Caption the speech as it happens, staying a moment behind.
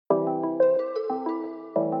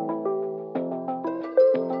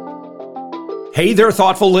Hey there,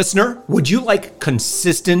 thoughtful listener. Would you like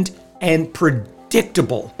consistent and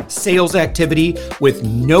predictable sales activity with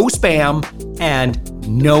no spam and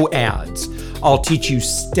no ads? I'll teach you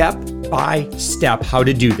step by step how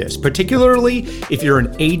to do this, particularly if you're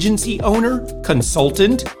an agency owner,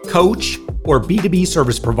 consultant, coach, or B2B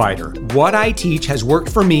service provider. What I teach has worked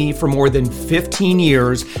for me for more than 15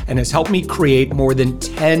 years and has helped me create more than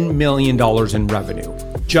 $10 million in revenue.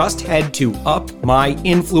 Just head to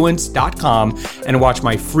upmyinfluence.com and watch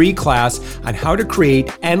my free class on how to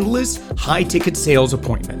create endless high-ticket sales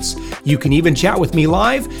appointments. You can even chat with me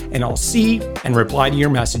live, and I'll see and reply to your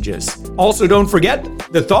messages. Also, don't forget,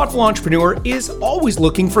 the Thoughtful Entrepreneur is always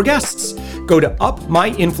looking for guests. Go to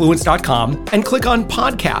upmyinfluence.com and click on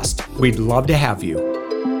podcast. We'd love to have you.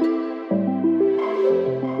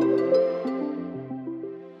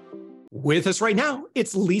 With us right now,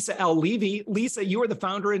 it's Lisa L. Levy. Lisa, you are the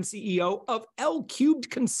founder and CEO of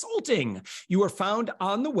LCubed Consulting. You are found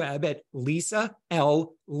on the web at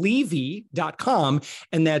lisallevy.com,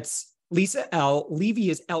 and that's Lisa L.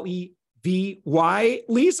 Levy is Levy.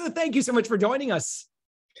 Lisa, thank you so much for joining us.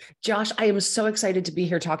 Josh, I am so excited to be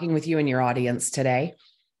here talking with you and your audience today.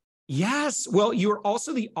 Yes. Well, you are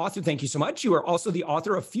also the author. Thank you so much. You are also the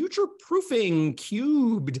author of Future Proofing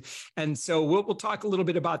Cubed. And so we'll talk a little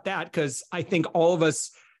bit about that because I think all of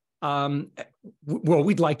us,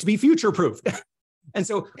 we'd like to be future proof. And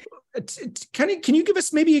so can you give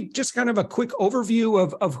us maybe just kind of a quick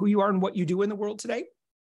overview of who you are and what you do in the world today?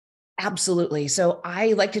 Absolutely. So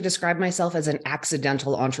I like to describe myself as an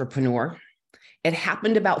accidental entrepreneur. It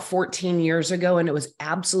happened about 14 years ago, and it was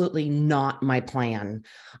absolutely not my plan.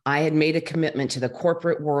 I had made a commitment to the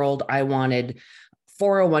corporate world. I wanted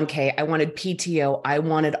 401k. I wanted PTO. I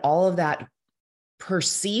wanted all of that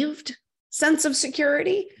perceived sense of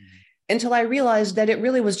security until I realized that it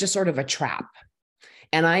really was just sort of a trap.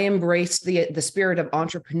 And I embraced the spirit of the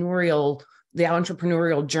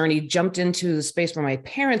entrepreneurial journey, jumped into the space where my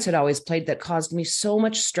parents had always played that caused me so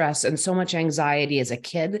much stress and so much anxiety as a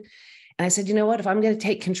kid. And I said, you know what, if I'm going to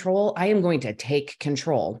take control, I am going to take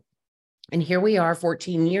control. And here we are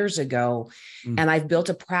 14 years ago, and I've built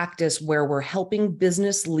a practice where we're helping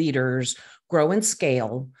business leaders grow and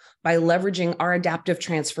scale by leveraging our adaptive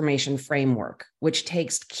transformation framework, which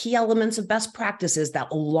takes key elements of best practices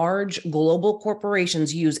that large global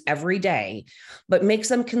corporations use every day, but makes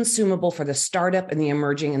them consumable for the startup and the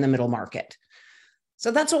emerging and the middle market.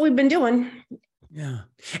 So that's what we've been doing. Yeah.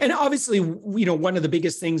 And obviously, one of the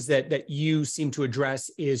biggest things that you seem to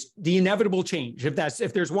address is the inevitable change.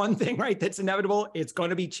 If there's one thing, right, that's inevitable, it's going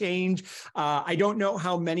to be change. I don't know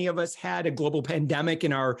how many of us had a global pandemic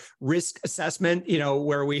in our risk assessment,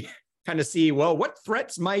 where we kind of see, well, what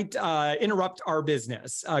threats might interrupt our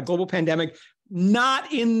business? Global pandemic,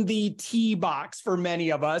 not in the T box for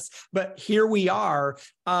many of us, but here we are.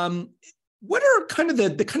 What are kind of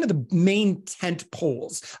the main tent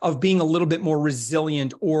poles of being a little bit more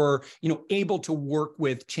resilient or, able to work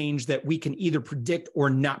with change that we can either predict or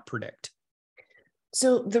not predict?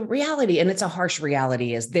 So the reality, and it's a harsh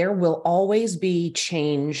reality, is there will always be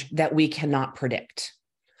change that we cannot predict.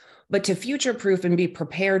 But to future-proof and be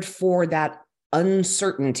prepared for that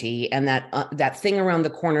uncertainty and that thing around the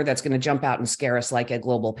corner that's going to jump out and scare us like a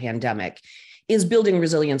global pandemic is building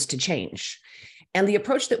resilience to change. And the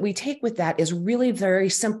approach that we take with that is really very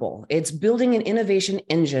simple. It's building an innovation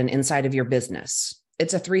engine inside of your business.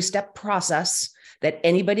 It's a 3-step process that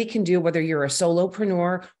anybody can do, whether you're a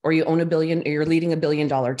solopreneur or you own or you're leading $1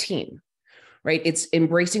 billion team, right? It's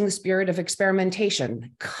embracing the spirit of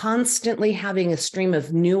experimentation, constantly having a stream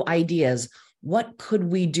of new ideas. What could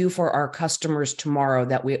we do for our customers tomorrow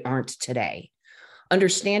that we aren't today?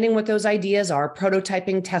 Understanding what those ideas are,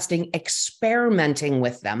 prototyping, testing, experimenting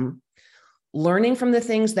with them, learning from the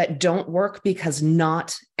things that don't work, because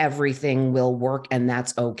not everything will work, and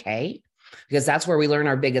that's okay, because that's where we learn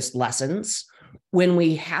our biggest lessons. When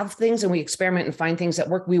we have things and we experiment and find things that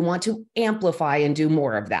work, we want to amplify and do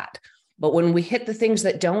more of that. But when we hit the things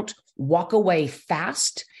that don't, walk away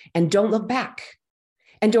fast and don't look back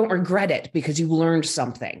and don't regret it because you learned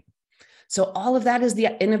something. So all of that is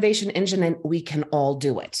the innovation engine, and we can all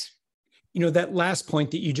do it. That last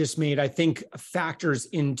point that you just made, I think factors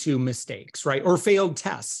into mistakes, right? Or failed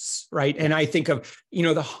tests, right? And I think of,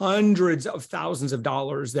 the hundreds of thousands of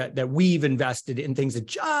dollars that we've invested in things that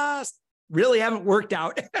just really haven't worked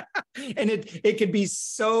out. And it could be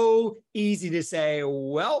so easy to say,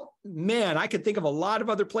 well, man, I could think of a lot of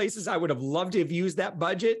other places I would have loved to have used that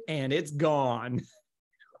budget, and it's gone.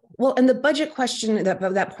 Well, and the budget question,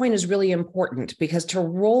 that point is really important, because to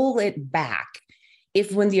roll it back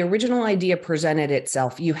If when the original idea presented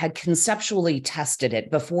itself, you had conceptually tested it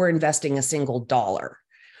before investing a single dollar,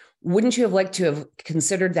 wouldn't you have liked to have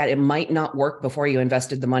considered that it might not work before you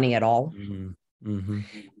invested the money at all? Mm-hmm.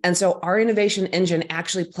 And so our innovation engine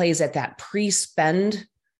actually plays at that pre-spend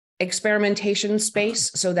experimentation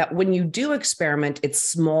space, so that when you do experiment, it's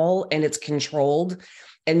small and it's controlled.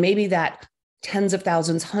 And maybe that tens of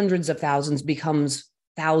thousands, hundreds of thousands becomes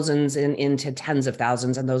thousands and into tens of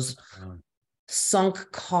thousands. And those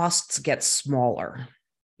sunk costs get smaller.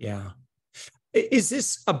 Yeah. Is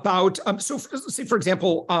this about, so let's say, for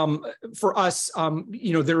example, for us,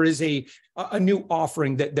 there is a new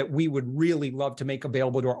offering that we would really love to make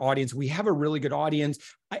available to our audience. We have a really good audience.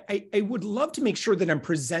 I would love to make sure that I'm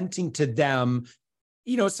presenting to them,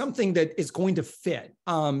 something that is going to fit.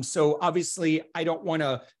 So obviously I don't want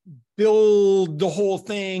to build the whole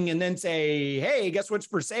thing and then say, hey, guess what's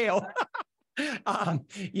for sale? I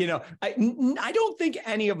don't think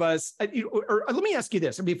any of us, or let me ask you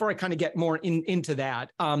this, and before I kind of get more into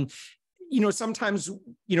that, sometimes,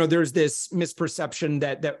 there's this misperception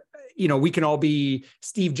that we can all be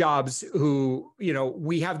Steve Jobs, who,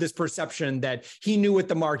 we have this perception that he knew what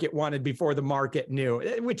the market wanted before the market knew,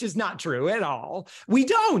 which is not true at all. We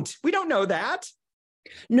don't know that.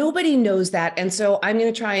 Nobody knows that. And so I'm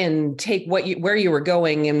going to try and take where you were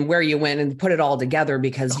going and where you went and put it all together,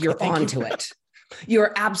 because Okay, you're onto it.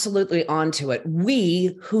 You're absolutely onto it.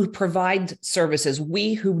 We who provide services,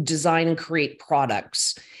 we who design and create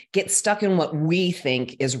products, get stuck in what we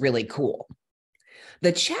think is really cool.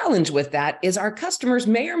 The challenge with that is our customers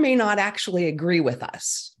may or may not actually agree with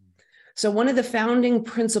us. So one of the founding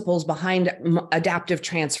principles behind adaptive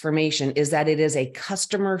transformation is that it is a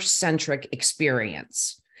customer-centric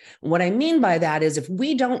experience. What I mean by that is, if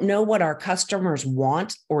we don't know what our customers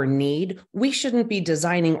want or need, we shouldn't be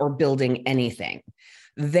designing or building anything.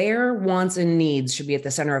 Their wants and needs should be at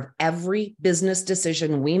the center of every business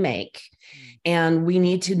decision we make. And we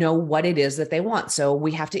need to know what it is that they want. So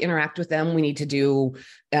we have to interact with them. We need to do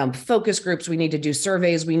focus groups. We need to do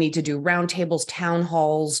surveys. We need to do roundtables, town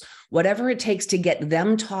halls, whatever it takes to get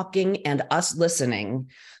them talking and us listening,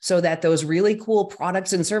 so that those really cool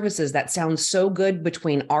products and services that sound so good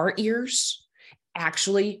between our ears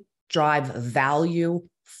actually drive value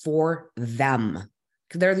for them.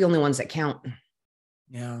 They're the only ones that count.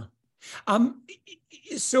 Yeah.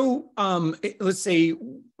 Let's say,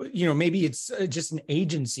 maybe it's just an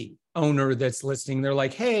agency owner that's listening. They're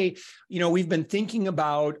like, hey, we've been thinking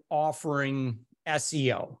about offering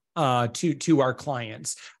SEO to our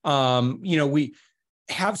clients. We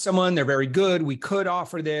have someone, they're very good. We could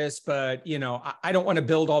offer this, but, I don't want to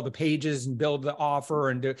build all the pages and build the offer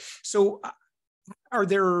and do. So are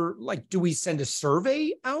there, do we send a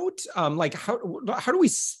survey out? How do we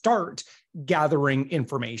start gathering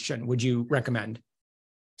information, would you recommend?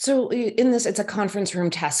 So in this, it's a conference room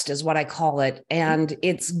test is what I call it. And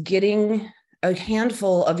it's getting a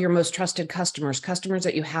handful of your most trusted customers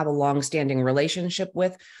that you have a long-standing relationship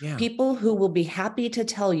with, people who will be happy to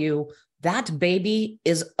tell you that baby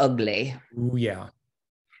is ugly. Ooh, yeah.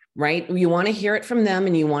 Right? You want to hear it from them,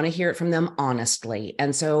 and you want to hear it from them honestly.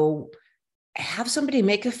 And so have somebody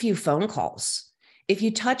make a few phone calls. If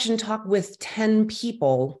you touch and talk with 10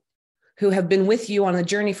 people who have been with you on a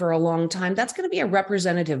journey for a long time, that's going to be a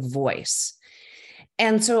representative voice.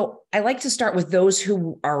 And so I like to start with those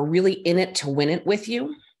who are really in it to win it with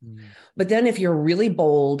you. But then if you're really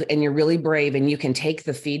bold and you're really brave and you can take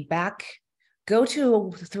the feedback, go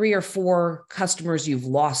to 3 or 4 customers you've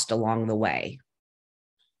lost along the way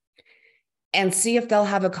and see if they'll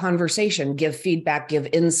have a conversation, give feedback, give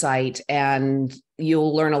insight, and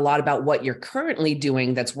you'll learn a lot about what you're currently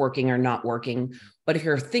doing that's working or not working. But if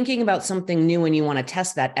you're thinking about something new and you want to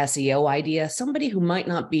test that SEO idea, somebody who might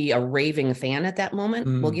not be a raving fan at that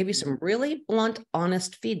moment will give you some really blunt,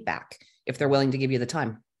 honest feedback if they're willing to give you the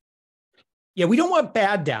time. Yeah, we don't want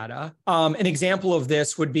bad data. An example of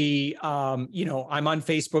this would be, I'm on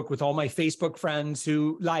Facebook with all my Facebook friends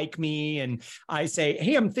who like me, and I say,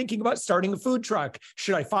 hey, I'm thinking about starting a food truck.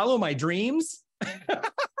 Should I follow my dreams?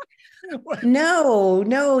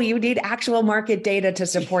 No, you need actual market data to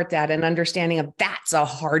support that, and understanding of that's a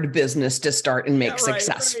hard business to start and make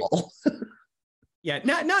successful. Right. Yeah,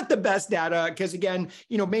 not the best data, because again,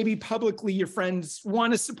 maybe publicly your friends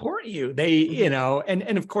want to support you. They,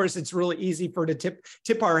 and of course it's really easy to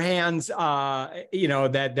tip our hands,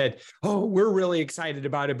 that we're really excited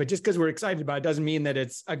about it, but just because we're excited about it doesn't mean that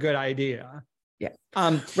it's a good idea. Yeah.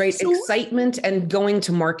 Right. So, excitement and going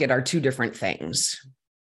to market are 2 different things.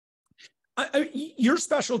 Your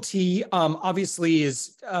specialty, obviously,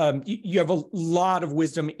 is you have a lot of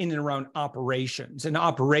wisdom in and around operations, and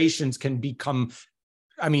operations can become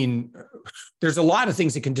I mean, there's a lot of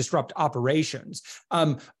things that can disrupt operations.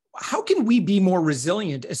 How can we be more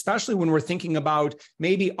resilient, especially when we're thinking about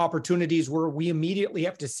maybe opportunities where we immediately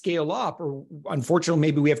have to scale up, or unfortunately,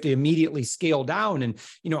 maybe we have to immediately scale down, and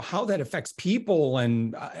how that affects people.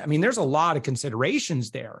 And I mean, there's a lot of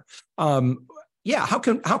considerations there. Yeah, how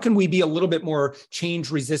can we be a little bit more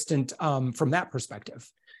change resistant from that perspective?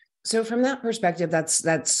 So from that perspective,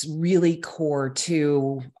 that's really core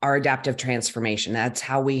to our adaptive transformation. That's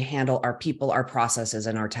how we handle our people, our processes,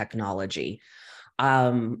 and our technology.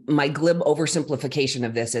 My glib oversimplification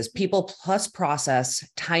of this is people plus process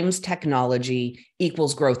times technology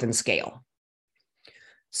equals growth and scale.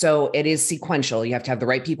 So it is sequential. You have to have the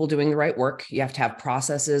right people doing the right work. You have to have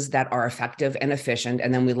processes that are effective and efficient.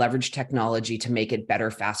 And then we leverage technology to make it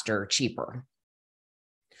better, faster, cheaper.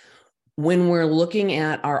 When we're looking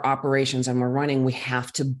at our operations and we're running, we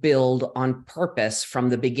have to build on purpose from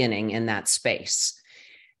the beginning in that space.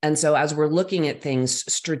 And so as we're looking at things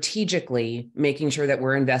strategically, making sure that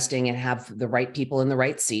we're investing and have the right people in the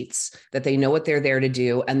right seats, that they know what they're there to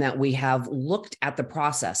do, and that we have looked at the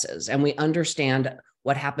processes and we understand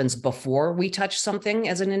what happens before we touch something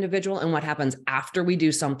as an individual and what happens after we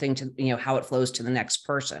do something to, how it flows to the next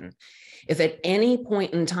person. If at any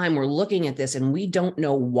point in time we're looking at this and we don't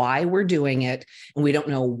know why we're doing it, and we don't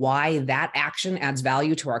know why that action adds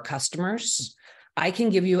value to our customers, I can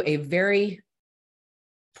give you a very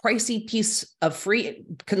pricey piece of free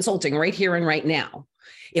consulting right here and right now.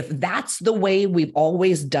 If that's the way we've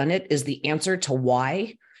always done it, is the answer to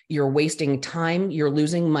why, you're wasting time, you're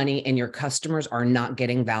losing money, and your customers are not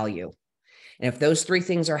getting value. And if those three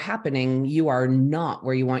things are happening, you are not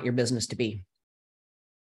where you want your business to be.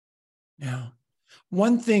 Yeah.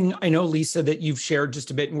 One thing I know, Lisa, that you've shared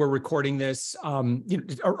just a bit, and we're recording this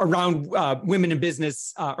around Women in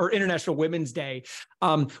Business or International Women's Day.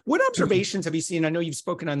 What observations have you seen? I know you've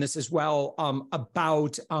spoken on this as well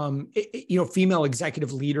about female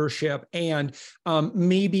executive leadership and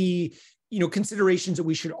maybe considerations that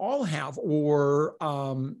we should all have, or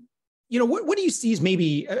what do you see as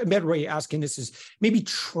maybe a better way of asking this is maybe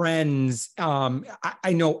trends?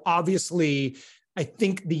 I know obviously. I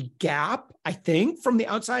think the gap, from the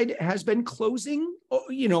outside has been closing,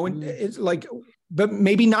 and it's like, but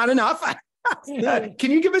maybe not enough.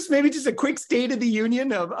 Can you give us maybe just a quick state of the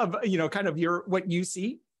union of kind of what you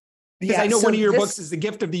see? Because I know one of your books is The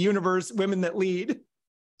Gift of the Universe, Women That Lead.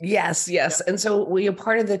 Yes. Yeah. And so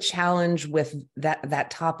part of the challenge with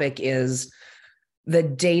that topic is the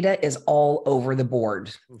data is all over the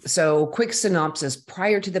board. So quick synopsis,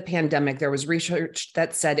 prior to the pandemic, there was research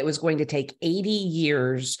that said it was going to take 80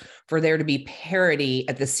 years for there to be parity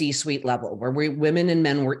at the C-suite level, where women and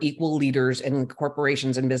men were equal leaders in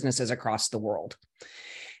corporations and businesses across the world.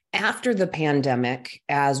 After the pandemic,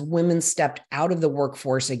 as women stepped out of the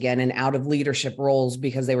workforce again and out of leadership roles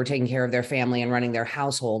because they were taking care of their family and running their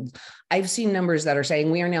household, I've seen numbers that are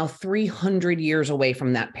saying we are now 300 years away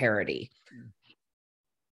from that parity.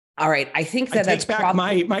 All right, I think that that's back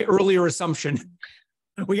my earlier assumption.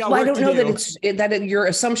 I don't know that your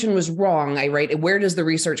assumption was wrong. Where does the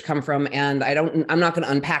research come from? And I'm not going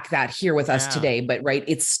to unpack that here with us today, but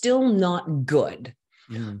it's still not good.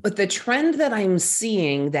 But the trend that I'm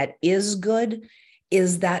seeing that is good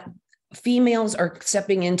is that females are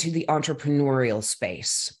stepping into the entrepreneurial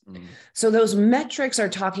space. So those metrics are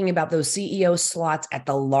talking about those CEO slots at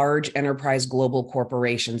the large enterprise global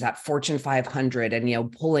corporations, at Fortune 500,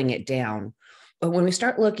 and pulling it down. But when we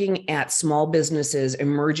start looking at small businesses,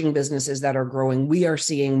 emerging businesses that are growing, we are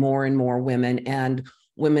seeing more and more women, and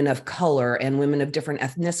women of color, and women of different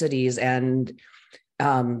ethnicities, and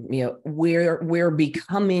we're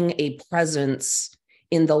becoming a presence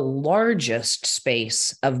in the largest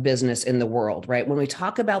space of business in the world, right? When we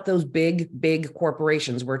talk about those big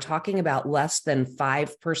corporations, we're talking about less than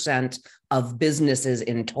 5% of businesses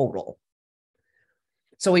in total.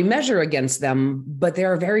 So we measure against them, but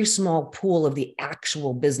they're a very small pool of the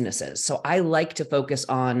actual businesses. So I like to focus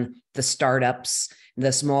on the startups,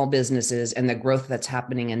 the small businesses, and the growth that's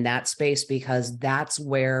happening in that space, because that's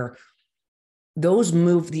where those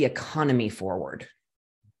move the economy forward.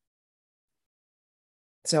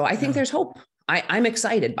 So I think there's hope. I'm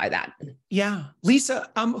excited by that. Yeah. Lisa,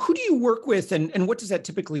 who do you work with, and what does that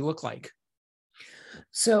typically look like?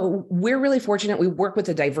 So we're really fortunate. We work with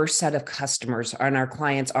a diverse set of customers, and our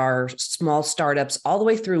clients are small startups all the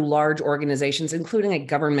way through large organizations, including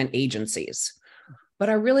government agencies. But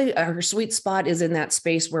our sweet spot is in that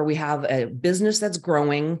space where we have a business that's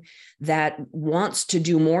growing, that wants to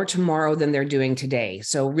do more tomorrow than they're doing today.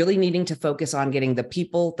 So really needing to focus on getting the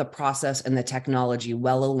people, the process, and the technology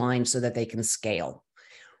well aligned so that they can scale.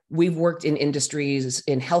 We've worked in industries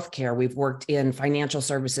in healthcare. We've worked in financial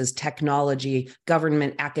services, technology,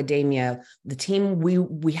 government, academia. The team,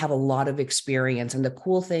 we have a lot of experience. And the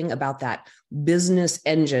cool thing about that business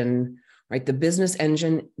engine, right? The business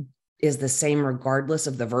engine is the same regardless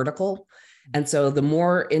of the vertical. And so the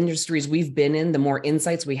more industries we've been in, the more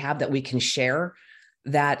insights we have that we can share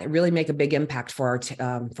that really make a big impact for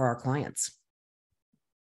our clients.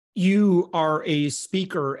 You are a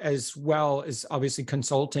speaker as well as obviously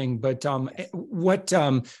consulting, but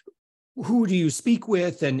who do you speak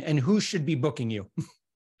with, and who should be booking you?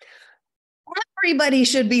 Everybody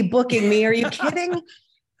should be booking me. Are you kidding?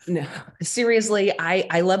 No, seriously,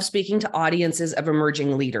 I love speaking to audiences of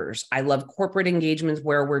emerging leaders. I love corporate engagements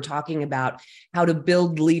where we're talking about how to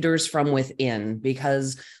build leaders from within,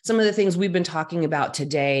 because some of the things we've been talking about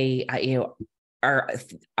today, are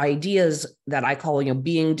ideas that I call,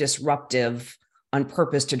 being disruptive on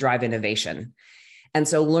purpose to drive innovation. And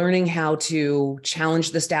so learning how to challenge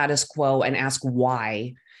the status quo and ask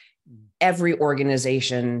why. Every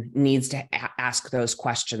organization needs to ask those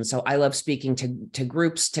questions. So I love speaking to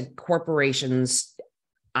groups, to corporations.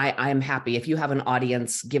 I'm happy. If you have an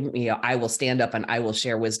audience, I will stand up and I will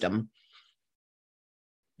share wisdom.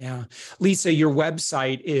 Yeah. Lisa, your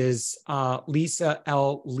website is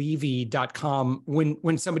lisallevy.com.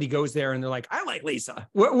 When somebody goes there and they're like, I like Lisa,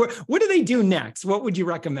 what do they do next? What would you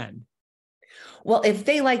recommend? Well, if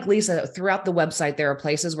they like Lisa, throughout the website, there are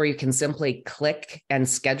places where you can simply click and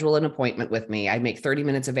schedule an appointment with me. I make 30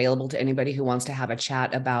 minutes available to anybody who wants to have a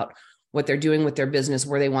chat about what they're doing with their business,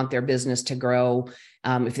 where they want their business to grow.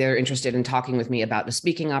 If they're interested in talking with me about a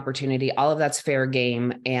speaking opportunity, all of that's fair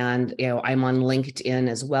game. And, I'm on LinkedIn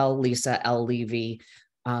as well. Lisa L. Levy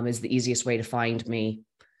is the easiest way to find me.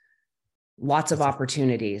 Lots of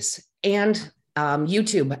opportunities. And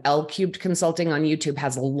YouTube, LCubed Consulting on YouTube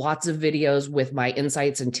has lots of videos with my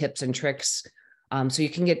insights and tips and tricks. So you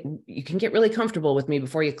can get really comfortable with me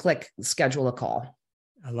before you click schedule a call.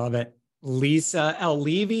 I love it. Lisa L.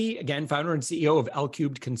 Levy, again, founder and CEO of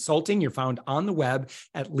LCubed Consulting. You're found on the web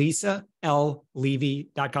at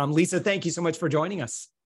lisallevy.com. Lisa, thank you so much for joining us.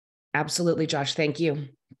 Absolutely, Josh. Thank you.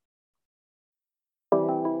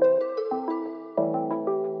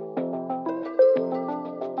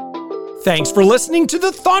 Thanks for listening to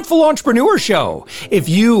the Thoughtful Entrepreneur Show. If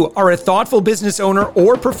you are a thoughtful business owner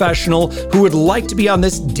or professional who would like to be on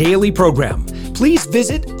this daily program, please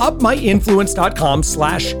visit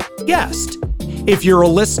upmyinfluence.com/guest. If you're a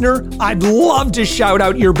listener, I'd love to shout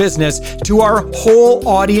out your business to our whole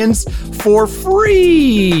audience for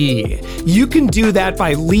free. You can do that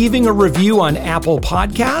by leaving a review on Apple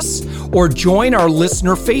Podcasts or join our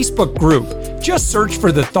listener Facebook group. Just search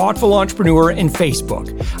for The Thoughtful Entrepreneur in Facebook.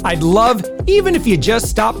 I'd love even if you just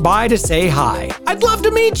stop by to say hi. I'd love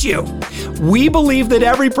to meet you. We believe that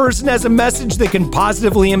every person has a message that can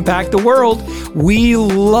positively impact the world. We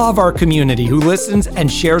love our community who listens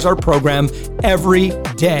and shares our program every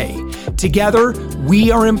day. Together,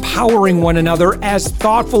 we are empowering one another as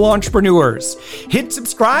thoughtful entrepreneurs. Hit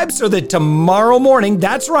subscribe so that tomorrow morning,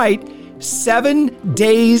 that's right, 7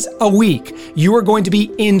 days a week, you are going to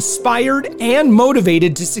be inspired and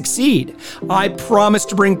motivated to succeed. I promise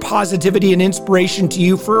to bring positivity and inspiration to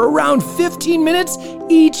you for around 15 minutes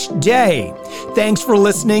each day. Thanks for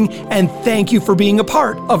listening, and thank you for being a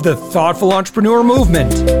part of the Thoughtful Entrepreneur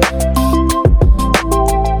Movement.